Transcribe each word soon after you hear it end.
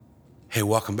Hey,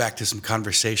 welcome back to some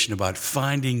conversation about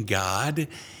finding God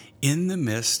in the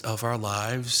midst of our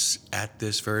lives at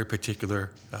this very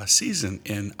particular season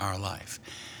in our life.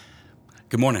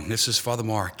 Good morning. This is Father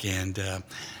Mark, and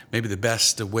maybe the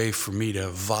best way for me to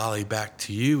volley back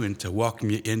to you and to welcome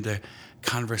you into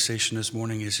conversation this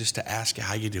morning is just to ask you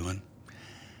how you doing.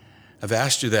 I've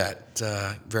asked you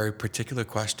that very particular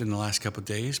question in the last couple of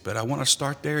days, but I want to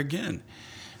start there again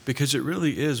because it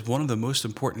really is one of the most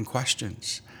important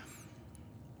questions.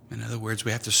 In other words,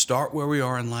 we have to start where we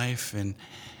are in life, and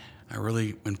a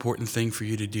really important thing for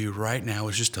you to do right now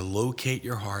is just to locate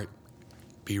your heart,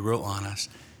 be real honest.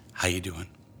 How you doing?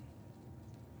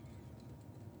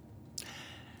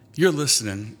 You're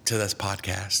listening to this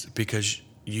podcast because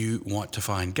you want to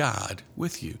find God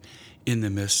with you in the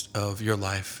midst of your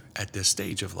life at this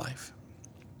stage of life.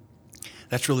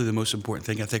 That's really the most important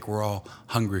thing. I think we're all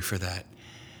hungry for that.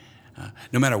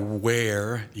 No matter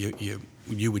where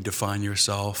you would define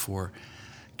yourself or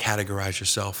categorize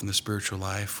yourself in the spiritual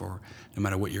life, or no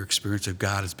matter what your experience of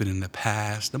God has been in the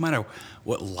past, no matter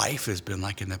what life has been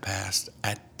like in the past,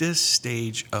 at this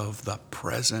stage of the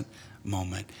present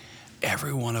moment,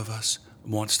 every one of us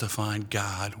wants to find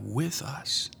God with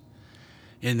us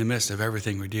in the midst of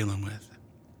everything we're dealing with.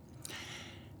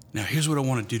 Now, here's what I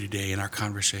want to do today in our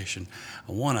conversation.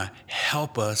 I want to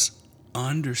help us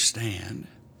understand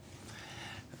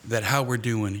that how we're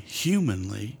doing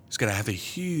humanly is going to have a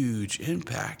huge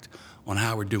impact on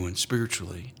how we're doing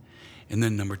spiritually. And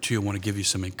then number two, I want to give you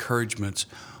some encouragements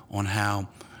on how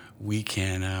we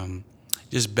can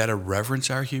just better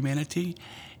reverence our humanity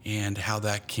and how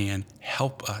that can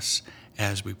help us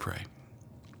as we pray.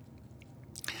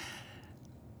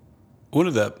 One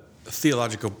of the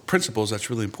theological principles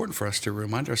that's really important for us to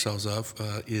remind ourselves of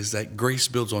is that grace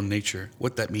builds on nature.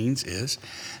 What that means is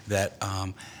that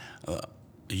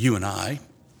you and I,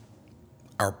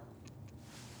 our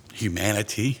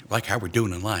humanity, like how we're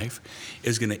doing in life,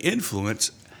 is going to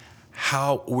influence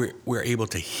how we're able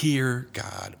to hear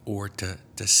God or to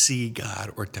see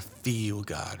God or to feel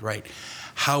God, right?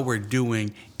 How we're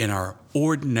doing in our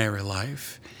ordinary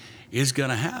life is going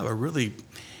to have a really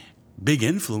big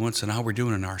influence on how we're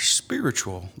doing in our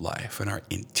spiritual life and our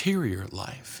interior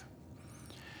life,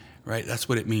 right? That's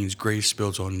what it means. Grace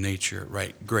builds on nature,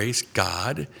 right? Grace,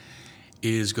 God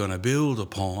is going to build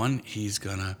upon, he's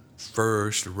going to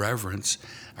first reverence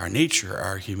our nature,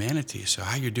 our humanity. So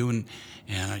how you're doing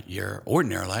in your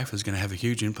ordinary life is going to have a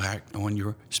huge impact on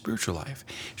your spiritual life.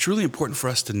 It's really important for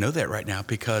us to know that right now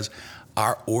because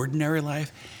our ordinary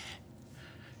life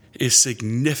is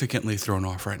significantly thrown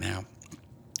off right now.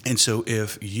 And so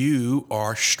if you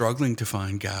are struggling to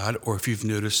find God, or if you've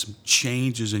noticed some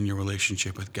changes in your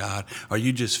relationship with God, or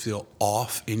you just feel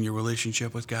off in your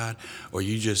relationship with God, or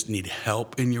you just need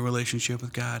help in your relationship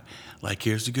with God, like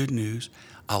here's the good news.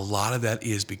 A lot of that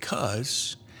is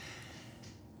because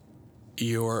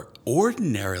your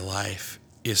ordinary life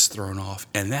is thrown off,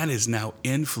 and that is now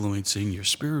influencing your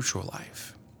spiritual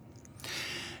life.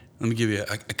 Let me give you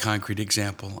a concrete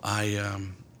example. I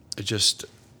just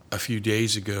a few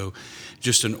days ago,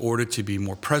 just in order to be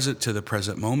more present to the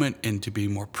present moment and to be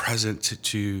more present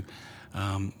to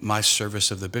my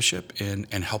service of the bishop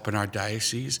and helping our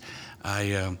diocese,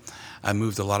 I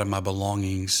moved a lot of my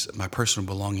belongings, my personal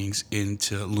belongings,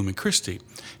 into Lumen Christi,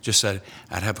 just so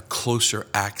I'd have a closer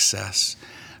access,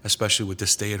 especially with the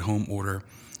stay-at-home order,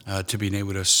 to being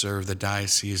able to serve the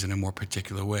diocese in a more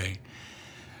particular way.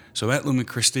 So I'm at Lumen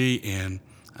Christi, and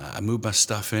I moved my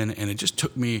stuff in, and it just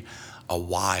took me a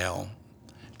while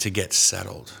to get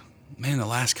settled. Man, the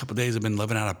last couple of days I've been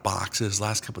living out of boxes.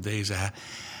 Last couple of days I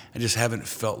just haven't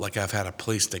felt like I've had a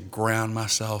place to ground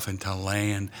myself and to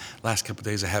land. Last couple of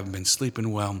days I haven't been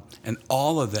sleeping well. And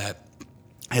all of that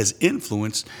has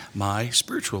influenced my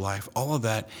spiritual life. All of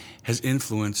that has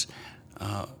influenced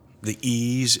the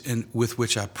ease with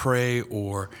which I pray,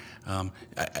 or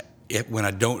when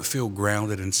I don't feel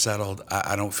grounded and settled,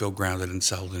 I don't feel grounded and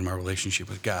settled in my relationship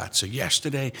with God. So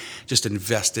yesterday, just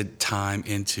invested time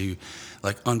into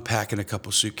like unpacking a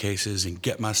couple suitcases and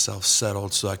get myself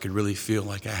settled so I could really feel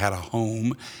like I had a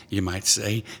home, you might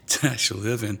say, to actually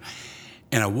live in.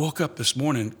 And I woke up this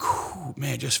morning,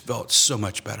 man, just felt so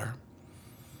much better.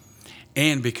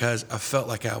 And because I felt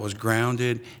like I was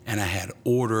grounded and I had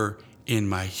order in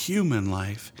my human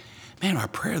life, man, my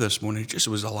prayer this morning just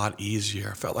was a lot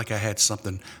easier. I felt like I had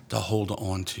something to hold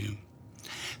on to.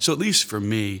 So at least for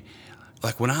me,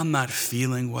 like when I'm not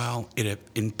feeling well, it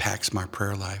impacts my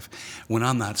prayer life. When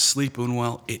I'm not sleeping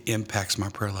well, it impacts my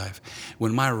prayer life.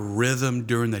 When my rhythm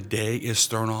during the day is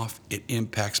thrown off, it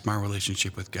impacts my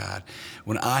relationship with God.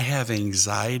 When I have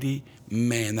anxiety,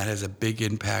 man, that has a big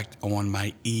impact on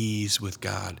my ease with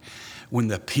God. When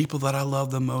the people that I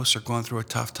love the most are going through a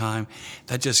tough time,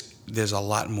 there's a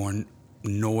lot more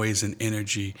noise and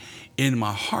energy in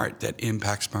my heart that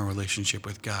impacts my relationship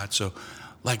with God. So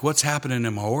like what's happening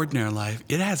in my ordinary life,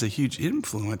 it has a huge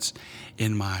influence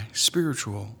in my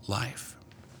spiritual life.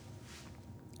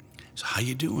 So how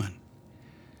you doing?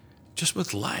 Just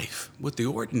with life, with the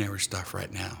ordinary stuff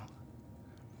right now.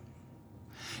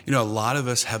 You know, a lot of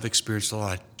us have experienced a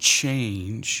lot of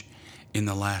change in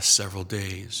the last several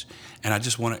days. And I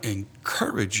just want to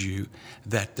encourage you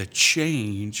that the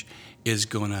change is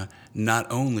going to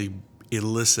not only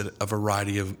elicit a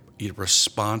variety of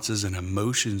responses and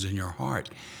emotions in your heart,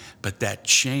 but that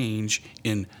change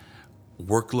in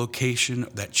work location,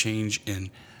 that change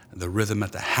in the rhythm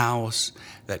at the house,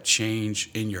 that change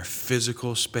in your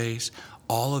physical space,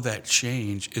 all of that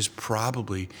change is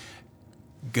probably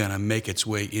going to make its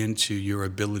way into your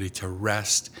ability to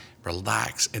rest,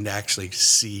 relax, and actually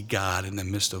see God in the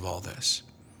midst of all this.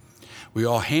 We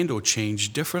all handle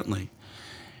change differently,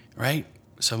 right?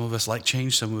 Some of us like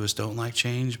change, some of us don't like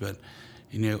change, but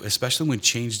especially when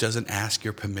change doesn't ask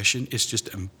your permission, it's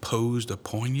just imposed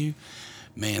upon you.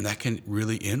 Man, that can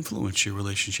really influence your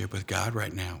relationship with God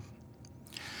right now.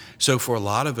 So for a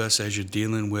lot of us, as you're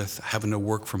dealing with having to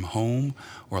work from home,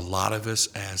 or a lot of us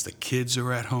as the kids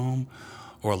are at home,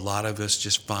 or a lot of us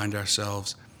just find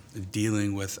ourselves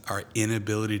dealing with our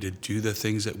inability to do the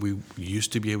things that we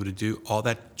used to be able to do, all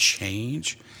that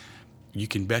change, you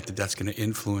can bet that that's going to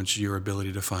influence your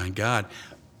ability to find God,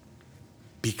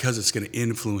 because it's going to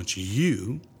influence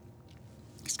you,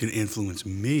 it's going to influence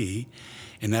me,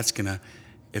 and it's going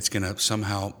to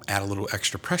somehow add a little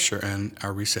extra pressure on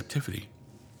our receptivity.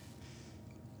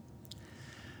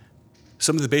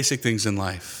 Some of the basic things in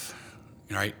life,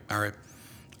 right?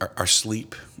 Our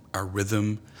sleep, our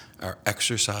rhythm, our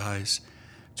exercise,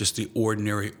 just the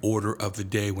ordinary order of the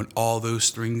day. When all those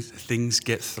things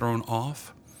get thrown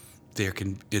off, there's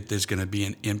going to be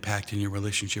an impact in your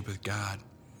relationship with God.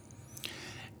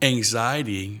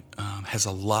 Anxiety has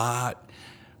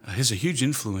a huge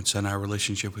influence on our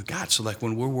relationship with God. So like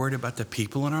when we're worried about the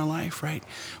people in our life, right?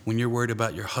 When you're worried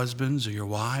about your husbands or your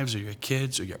wives or your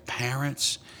kids or your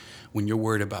parents, when you're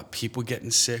worried about people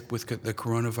getting sick with the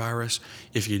coronavirus,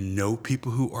 if you know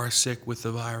people who are sick with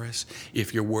the virus,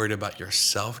 if you're worried about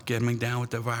yourself getting down with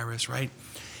the virus, right?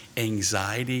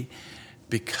 Anxiety,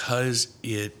 because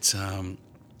it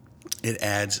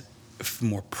adds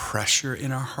more pressure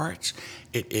in our hearts,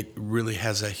 it really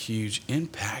has a huge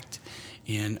impact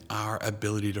in our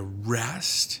ability to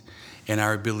rest, and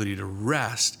our ability to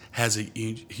rest has a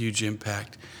huge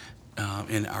impact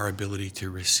in our ability to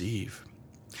receive.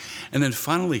 And then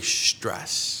finally,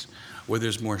 stress. Where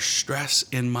there's more stress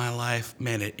in my life,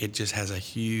 man, it just has a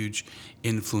huge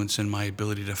influence in my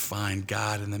ability to find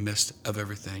God in the midst of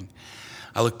everything.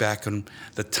 I look back on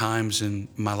the times in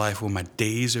my life when my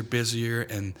days are busier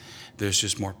and there's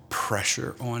just more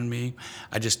pressure on me.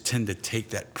 I just tend to take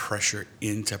that pressure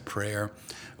into prayer,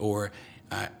 or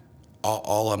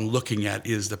all I'm looking at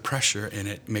is the pressure, and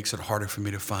it makes it harder for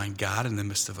me to find God in the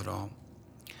midst of it all.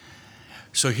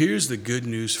 So here's the good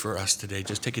news for us today.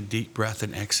 Just take a deep breath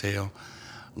and exhale.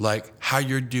 Like how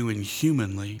you're doing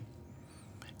humanly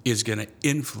is going to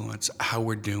influence how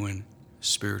we're doing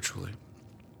spiritually.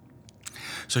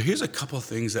 So here's a couple of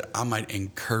things that I might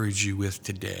encourage you with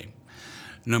today.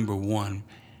 Number one,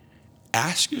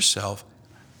 ask yourself,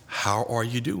 how are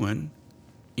you doing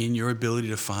in your ability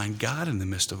to find God in the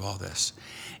midst of all this?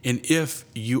 And if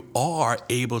you are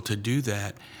able to do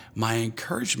that, my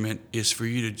encouragement is for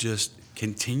you to just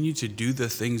continue to do the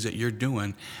things that you're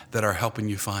doing that are helping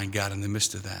you find God in the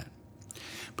midst of that.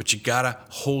 But you got to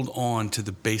hold on to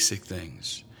the basic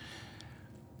things.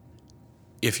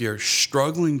 If you're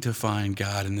struggling to find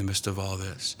God in the midst of all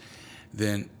this,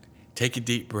 then take a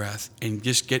deep breath and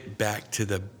just get back to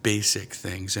the basic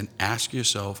things and ask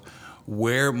yourself,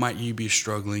 where might you be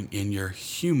struggling in your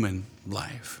human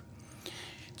life?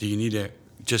 Do you need to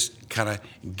just kind of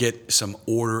get some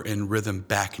order and rhythm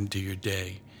back into your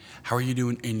day? How are you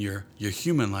doing in your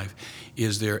human life?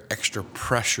 Is there extra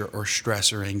pressure or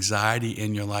stress or anxiety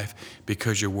in your life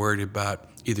because you're worried about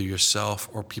either yourself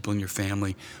or people in your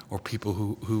family or people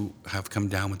who have come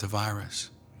down with the virus?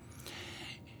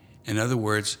 In other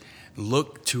words,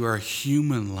 look to our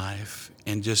human life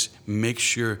and just make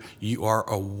sure you are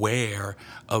aware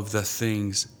of the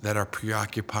things that are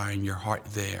preoccupying your heart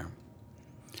there.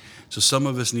 So some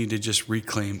of us need to just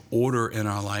reclaim order in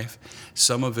our life.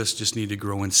 Some of us just need to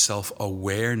grow in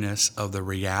self-awareness of the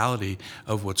reality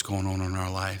of what's going on in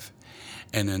our life.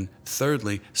 And then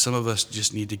thirdly, some of us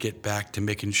just need to get back to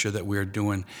making sure that we're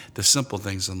doing the simple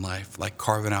things in life, like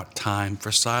carving out time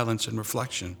for silence and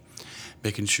reflection,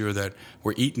 making sure that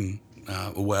we're eating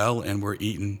well and we're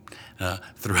eating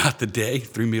throughout the day,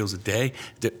 3 meals a day,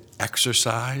 to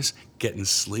exercise, getting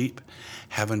sleep,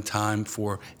 having time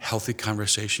for healthy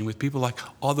conversation with people, like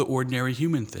all the ordinary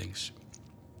human things.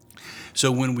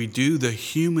 So when we do the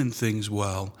human things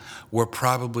well, we're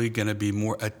probably going to be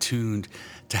more attuned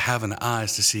to having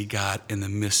eyes to see God in the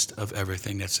midst of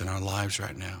everything that's in our lives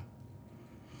right now.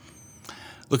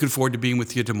 Looking forward to being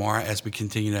with you tomorrow as we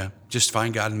continue to just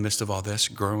find God in the midst of all this,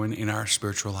 growing in our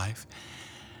spiritual life.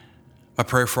 My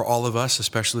prayer for all of us,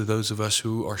 especially those of us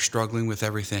who are struggling with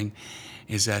everything,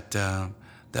 is that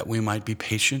we might be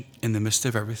patient in the midst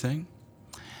of everything.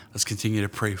 Let's continue to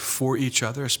pray for each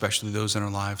other, especially those in our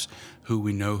lives who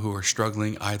we know who are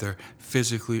struggling either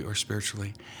physically or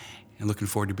spiritually. And looking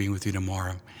forward to being with you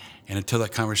tomorrow. And until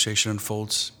that conversation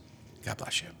unfolds, God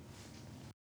bless you.